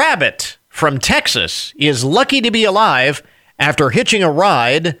 A rabbit from Texas is lucky to be alive after hitching a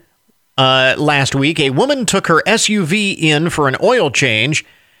ride last week. A woman took her SUV in for an oil change,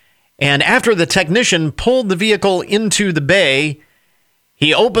 and after the technician pulled the vehicle into the bay,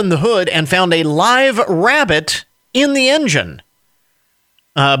 he opened the hood and found a live rabbit in the engine.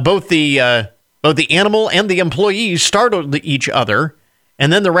 Both the animal and the employees startled each other,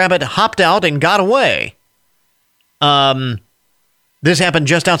 and then the rabbit hopped out and got away. This happened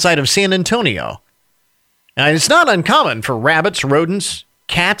just outside of San Antonio. And it's not uncommon for rabbits, rodents,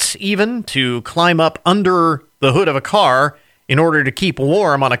 cats even, to climb up under the hood of a car in order to keep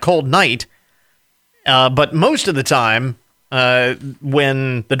warm on a cold night. But most of the time,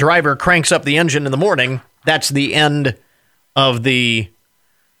 when the driver cranks up the engine in the morning, that's the end of the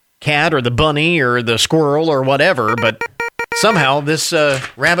cat or the bunny or the squirrel or whatever. But somehow this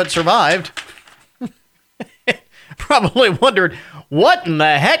rabbit survived. Probably wondered, what in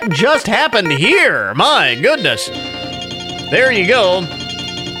the heck just happened here? My goodness. There you go.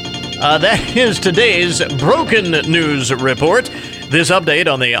 That is today's Broken News Report. This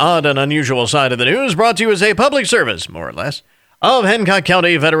update on the odd and unusual side of the news brought to you as a public service, more or less, of Hancock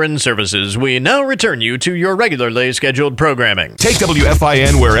County Veteran Services. We now return you to your regularly scheduled programming. Take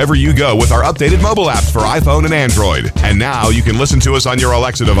WFIN wherever you go with our updated mobile apps for iPhone and Android. And now you can listen to us on your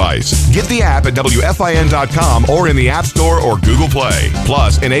Alexa device. Get the app at WFIN.com or in the App Store or Google Play.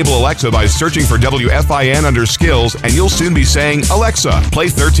 Plus, enable Alexa by searching for WFIN under Skills, and you'll soon be saying, Alexa, play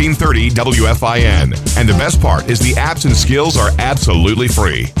 1330 WFIN. And the best part is the apps and skills are absolutely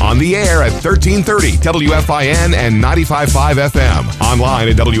free. On the air at 1330 WFIN and 95.5 FM. Online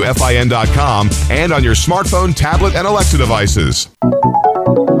at WFIN.com and on your smartphone, tablet, and Alexa devices.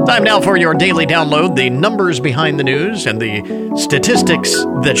 Time now for your daily download, the numbers behind the news and the statistics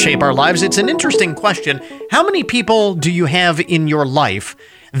that shape our lives. It's an interesting question. How many people do you have in your life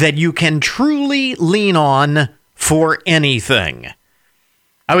that you can truly lean on for anything?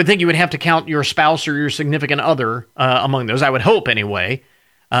 I would think you would have to count your spouse or your significant other among those. I would hope anyway.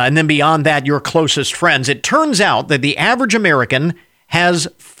 And then beyond that, your closest friends. It turns out that the average American has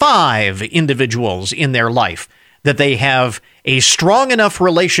 5 individuals in their life that they have a strong enough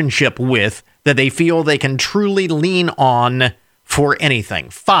relationship with that they feel they can truly lean on for anything.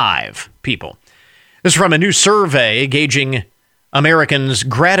 5 people. This is from a new survey gauging Americans'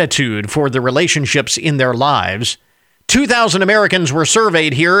 gratitude for the relationships in their lives. 2,000 Americans were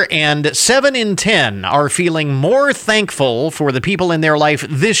surveyed here, and 7 in 10 are feeling more thankful for the people in their life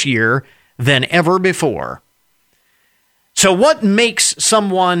this year than ever before. So what makes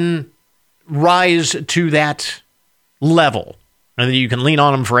someone rise to that level? And you can lean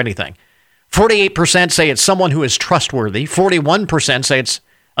on them for anything. 48% say it's someone who is trustworthy. 41% say it's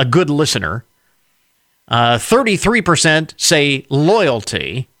a good listener. 33% say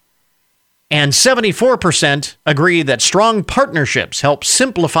loyalty. And 74% agree that strong partnerships help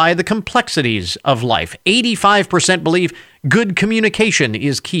simplify the complexities of life. 85% believe good communication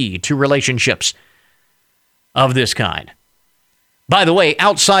is key to relationships of this kind. By the way,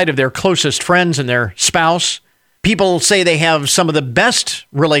 outside of their closest friends and their spouse, people say they have some of the best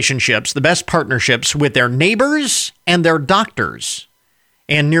relationships, the best partnerships with their neighbors and their doctors.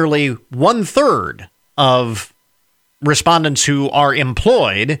 And nearly 1/3 of respondents who are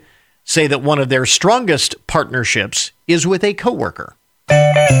employed say that one of their strongest partnerships is with a coworker.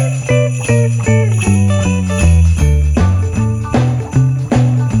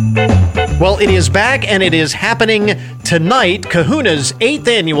 Well, it is back and it is happening tonight. Kahuna's 8th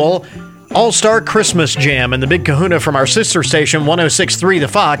annual All-Star Christmas Jam, and the big kahuna from our sister station, 106.3 The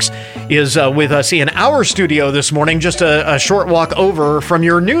Fox, is with us in our studio this morning, just a short walk over from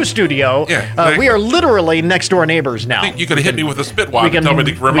your new studio. Yeah, we are literally next-door neighbors now. I think you could hit me with a spit wad and tell me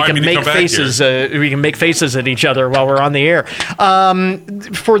to remind me to come back here. We can make faces at each other while we're on the air.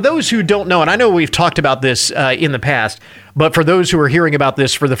 For those who don't know, and I know we've talked about this in the past, but for those who are hearing about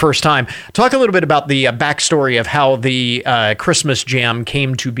this for the first time, talk a little bit about the backstory of how the Christmas Jam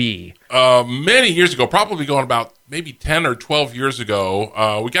came to be. Many years ago, probably going about maybe 10 or 12 years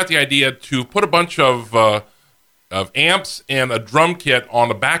ago, we got the idea to put a bunch of amps and a drum kit on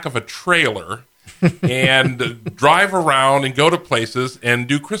the back of a trailer and drive around and go to places and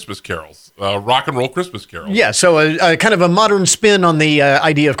do Christmas carols, rock and roll Christmas carols. Yeah, so a kind of a modern spin on the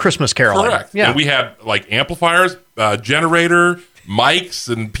idea of Christmas caroling. Correct. Yeah. And we had like amplifiers, generator, mics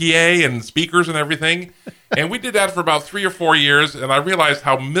and PA and speakers and everything. And we did that for about 3 or 4 years, and I realized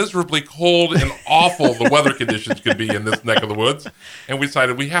how miserably cold and awful the weather conditions could be in this neck of the woods. And we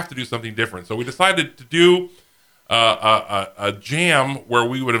decided we have to do something different. So we decided to do a jam where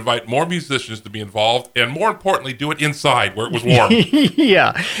we would invite more musicians to be involved, and more importantly, do it inside where it was warm.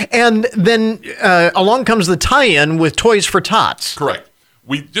 Yeah. And then along comes the tie-in with Toys for Tots. Correct.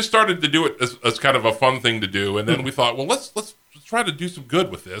 We just started to do it as kind of a fun thing to do, and then we thought, well, let's try to do some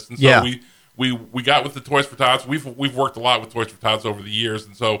good with this. And so we got with the Toys for Tots. We've worked a lot with Toys for Tots over the years,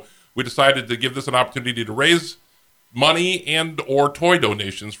 and so we decided to give this an opportunity to raise money and or toy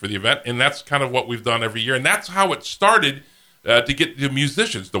donations for the event, and that's kind of what we've done every year. And that's how it started to get the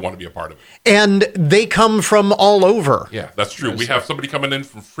musicians to want to be a part of it. And they come from all over. Yeah, that's true. We have somebody coming in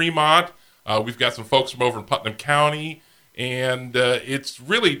from Fremont. We've got some folks from over in Putnam County. And it's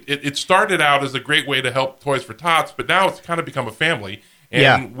really, it started out as a great way to help Toys for Tots, but now it's kind of become a family.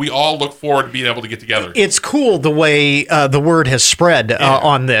 And we all look forward to being able to get together. It's cool the way the word has spread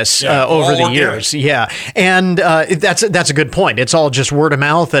on this over the years. Yeah, and that's a good point. It's all just word of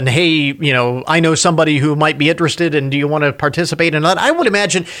mouth. And hey, I know somebody who might be interested, and do you want to participate in that? I would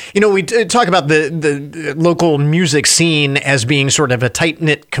imagine, we talk about the local music scene as being sort of a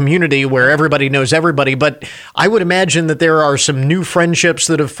tight-knit community where everybody knows everybody, but I would imagine that there are some new friendships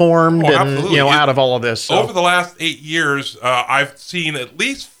that have formed out of all of this. So. Over the last 8 years, I've seen at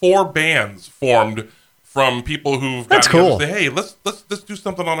least 4 bands formed from people who've That's gotten cool. together and say, hey, let's do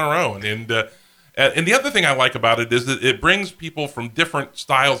something on our own. And the other thing I like about it is that it brings people from different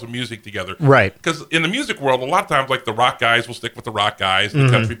styles of music together. Right. Because in the music world, a lot of times, like the rock guys will stick with the rock guys, the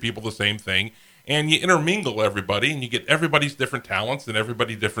country people the same thing. And you intermingle everybody, and you get everybody's different talents and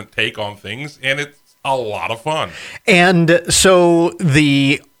everybody's different take on things, and it's a lot of fun. And so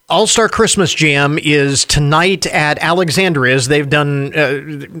the All-Star Christmas Jam is tonight at Alexandria's. They've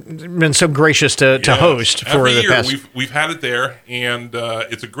been so gracious to host for Every the year past. we've had it there, and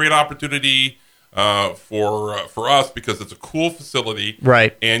it's a great opportunity for us because it's a cool facility.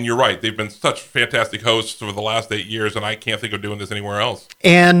 Right. And you're right; they've been such fantastic hosts for the last 8 years, and I can't think of doing this anywhere else.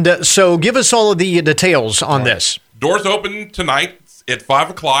 And so give us all of the details on this. Doors open tonight at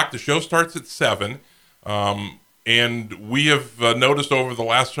 5:00. The show starts at 7. And we have noticed over the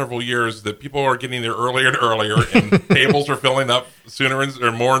last several years that people are getting there earlier and earlier, and tables are filling up sooner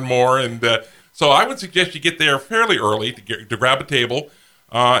or more and more. And so I would suggest you get there fairly early to grab a table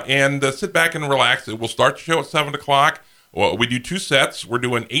and sit back and relax. We'll start the show at 7:00. Well, we do 2 sets. We're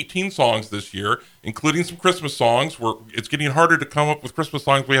doing 18 songs this year, including some Christmas songs. It's getting harder to come up with Christmas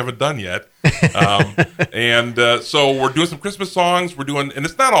songs we haven't done yet. So we're doing some Christmas songs. And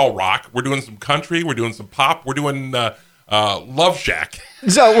it's not all rock. We're doing some country. We're doing some pop. We're doing Love Shack.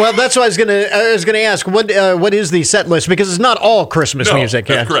 So, well, that's what I was gonna ask. What is the set list? Because it's not all Christmas music.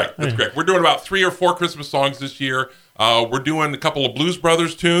 That's correct. That's correct. We're doing about 3 or 4 Christmas songs this year. We're doing a couple of Blues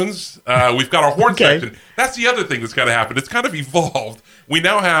Brothers tunes. We've got our horn section. That's the other thing that's kind of happened. It's kind of evolved. We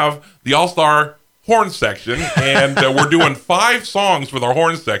now have the All-Star horn section, and we're doing 5 songs with our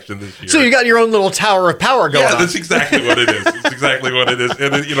horn section this year. So you got your own little tower of power going on. Yeah, that's exactly what it is. It's exactly what it is.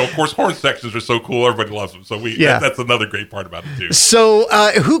 And, of course, horn sections are so cool. Everybody loves them. So that's another great part about it, too. So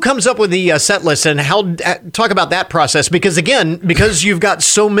who comes up with the set list, and how talk about that process? Because, again, because you've got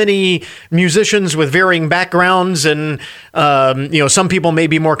so many musicians with varying backgrounds, and, some people may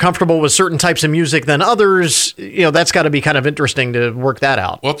be more comfortable with certain types of music than others, that's got to be kind of interesting to work that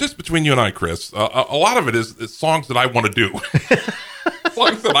out. Well, just between you and I, Chris, a lot of it is songs that I want to do.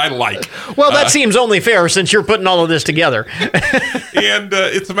 Songs that I like. Well, that seems only fair since you're putting all of this together. And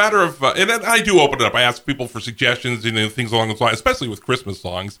it's a matter of, and I do open it up. I ask people for suggestions and things along those lines, especially with Christmas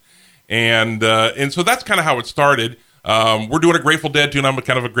songs. And so that's kind of how it started. We're doing a Grateful Dead tune. I'm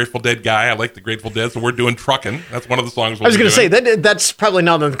kind of a Grateful Dead guy. I like the Grateful Dead, so we're doing Truckin'. That's one of the songs I was going to say, that's probably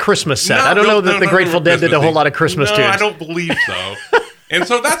not on the Christmas set. I don't know that the Grateful Dead did a whole lot of Christmas tunes. I don't believe so. And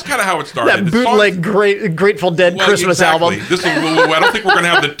so that's kind of how it started. That bootleg Grateful Dead Christmas album. I don't think we're going to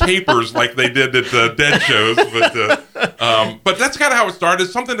have the tapers like they did at the Dead shows, but that's kind of how it started.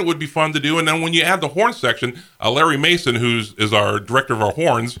 It's something that would be fun to do. And then when you add the horn section, Larry Mason, is our director of our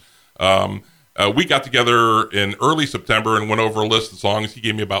horns, we got together in early September and went over a list of songs. He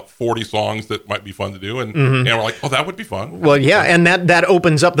gave me about 40 songs that might be fun to do, and we're like, oh, that would be fun. Well, yeah, and that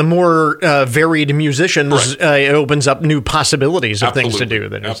opens up the more varied musicians. It opens up new possibilities of things to do.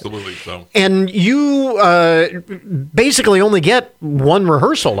 Absolutely. So, and you basically only get one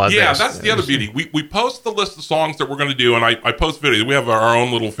rehearsal of this. Yeah, that's the other beauty. We post the list of songs that we're going to do, and I post videos. We have our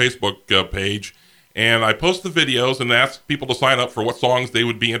own little Facebook page. And I post the videos and ask people to sign up for what songs they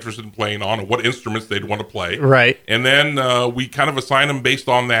would be interested in playing on and what instruments they'd want to play. Right. And then we kind of assign them based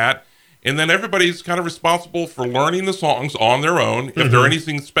on that. And then everybody's kind of responsible for learning the songs on their own. If they're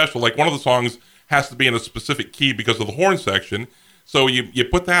anything special, like one of the songs has to be in a specific key because of the horn section. So you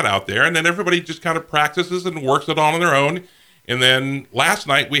put that out there, and then everybody just kind of practices and works it on their own. And then last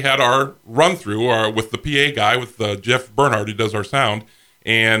night we had our run-through with the PA guy, with Jeff Bernhardt, who does our sound.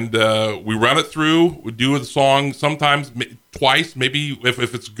 And we run it through. We do the song sometimes twice, maybe if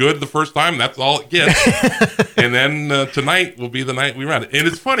it's good the first time, that's all it gets. And then tonight will be the night we run it. And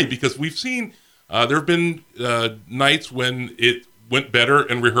it's funny because we've seen there have been nights when it went better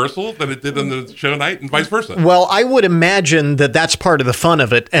in rehearsal than it did on the show night, and vice versa. Well, I would imagine that that's part of the fun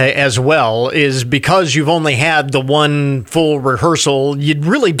of it as well, is because you've only had the one full rehearsal, you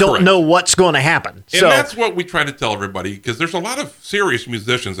really don't know what's going to happen. And that's what we try to tell everybody, because there's a lot of serious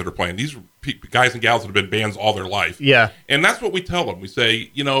musicians that are playing. These are guys and gals that have been bands all their life. Yeah. And that's what we tell them. We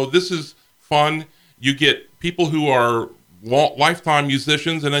say, this is fun. You get people who are lifetime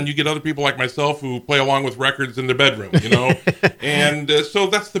musicians, and then you get other people like myself who play along with records in their bedroom, and so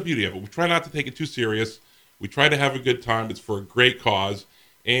that's the beauty of it. We try not to take it too serious. We try to have a good time. It's for a great cause,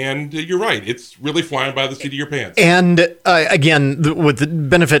 and you're right, it's really flying by the seat of your pants. And again, with the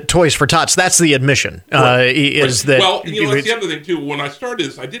benefit Toys for Tots, that's the admission. Is that well? That's the other thing too. When I started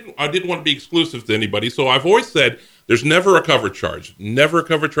this, I didn't want to be exclusive to anybody, so I've always said there's never a cover charge. Never a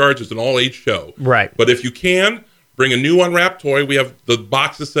cover charge. It's an all age show, right? But if you can, bring a new unwrapped toy. We have the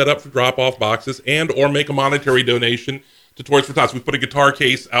boxes set up for drop-off boxes, and or make a monetary donation to Toys for Tots. We put a guitar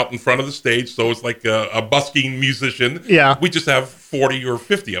case out in front of the stage, so it's like a busking musician. Yeah. We just have 40 or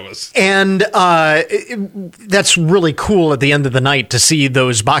 50 of us. And that's really cool at the end of the night to see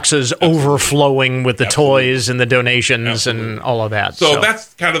those boxes overflowing with the toys and the donations and all of that. So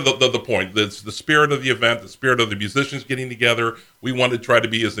that's kind of the point. It's the spirit of the event, the spirit of the musicians getting together. We want to try to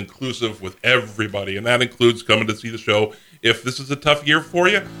be as inclusive with everybody, and that includes coming to see the show. If this is a tough year for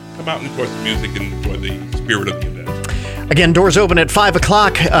you, come out and enjoy some music and enjoy the spirit of the event. Again, doors open at 5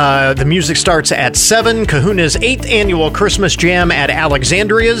 o'clock. The music starts at 7. Kahuna's 8th annual Christmas Jam at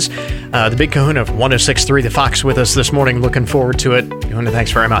Alexandria's. The Big Kahuna of 106.3 The Fox with us this morning. Looking forward to it. Kahuna,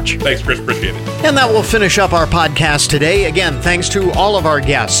 thanks very much. Thanks, Chris. Appreciate it. And that will finish up our podcast today. Again, thanks to all of our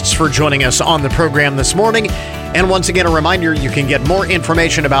guests for joining us on the program this morning. And once again, a reminder, you can get more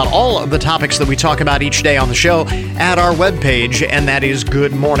information about all of the topics that we talk about each day on the show at our webpage, and that is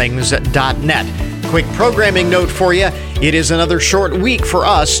goodmornings.net. Quick programming note for you. It is another short week for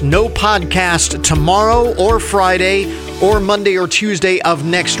us. No podcast tomorrow or Friday or Monday or Tuesday of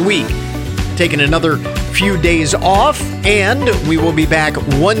next week. Taking another few days off, and we will be back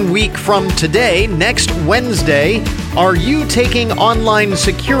 1 week from today, next Wednesday. Are you taking online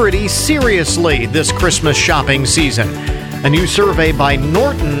security seriously this Christmas shopping season? A new survey by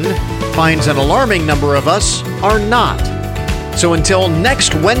Norton finds an alarming number of us are not. So until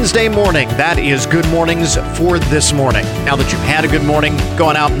next Wednesday morning, that is Good Mornings for this morning. Now that you've had a good morning, go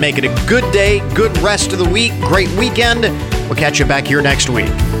on out and make it a good day, good rest of the week, great weekend. We'll catch you back here next week.